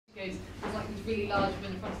goes, there's like this really large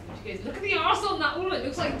woman in front of them. She goes, look at the arse on that woman. It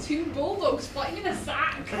looks like 2 bulldogs fighting in a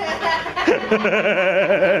sack.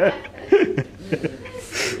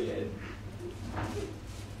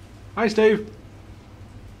 Hi, Steve.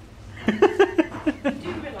 Do you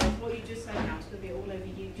realise what you just said now is going to be all over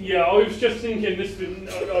YouTube? Yeah, I was just thinking this.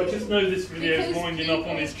 I just know this video is winding up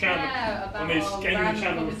on his channel, on his gaming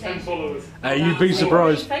channel with 10 followers. You'd be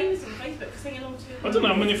surprised. Famous on Facebook, singing along to. I don't know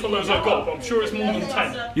how many followers I've got, but I'm sure it's more than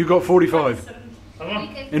 10. You got 45.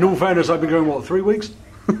 Have In all fairness, I've been going, what, 3 weeks?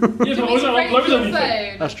 Yeah, but I don't upload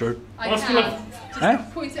anything. That's true. I I still can.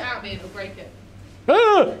 Just point it at me and it'll break it.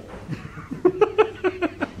 Ah!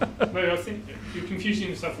 No, I think you're confusing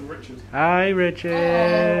yourself with Richard. Hi,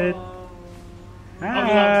 Richard. I'll be allowed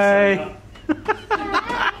to say Hi. that.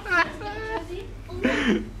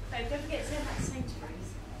 Don't forget to say that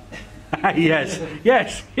Sanctuaries. Yes,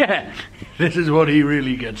 yes, yeah. This is what he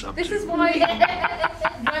really gets up This to. is why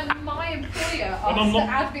when my employer asked to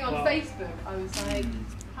add me on Facebook, I was like,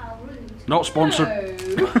 how rude. Not sponsored. No.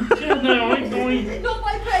 Yeah, no, I Not that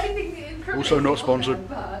I put anything in Also not sponsored.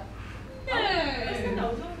 but No, I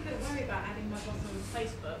was a bit worried about adding my boss on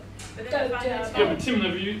Facebook. But then I found out Yeah, but Tim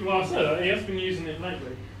never used. Well, I said that, he has been using it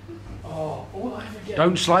lately. Oh, all I ever get.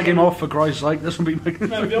 Don't slag him off, for Christ's sake. This will be... No,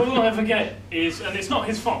 but all I ever get is, and it's not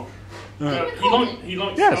his fault. He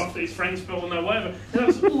likes Yes. stuff that his friends put on there, whatever.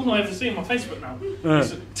 That's all I ever see on my Facebook now.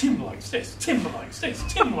 Is Tim likes this, Tim likes this,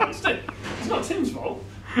 Tim likes this. It's not Tim's fault.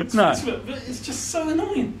 It's No. Facebook, but it's just so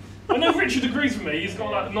annoying. I know Richard agrees with me. He's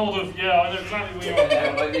got that nod of, yeah, I know exactly what you are.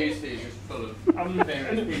 Yeah, my newsfeed is just full of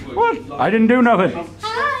various people. What? I didn't do nothing.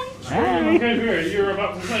 hi. Okay, here, you were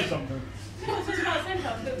about to say something. I was just about to say that, I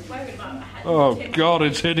was a bit worried about it. Oh, God,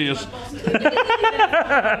 it's hideous. Going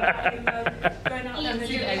out there and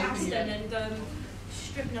doing Aston and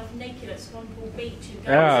stripping off naked at Swanpool Beach.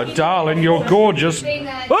 Ah, darling, you're gorgeous.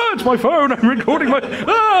 Oh, it's my phone. I'm recording my...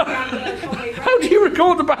 Ah! How do you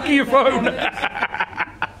record the back of your phone?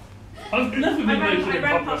 I've never been naked I in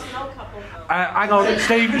ran public. past an old couple. Hang on,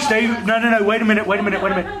 Steve. No, wait a minute.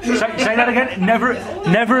 Say that again. Never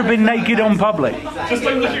have been naked on public. Just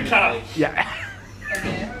don't look at Cat. Yeah.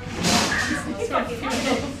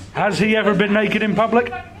 Has he ever been naked in public?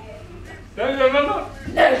 No.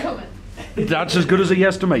 No comment. That's as good as a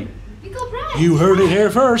yes to me. You got breath. You heard it here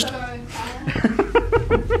first. Worryingly,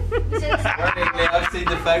 I've seen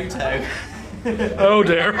the photo. Oh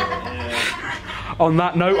dear. On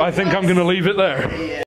that note, I think I'm going to leave it there.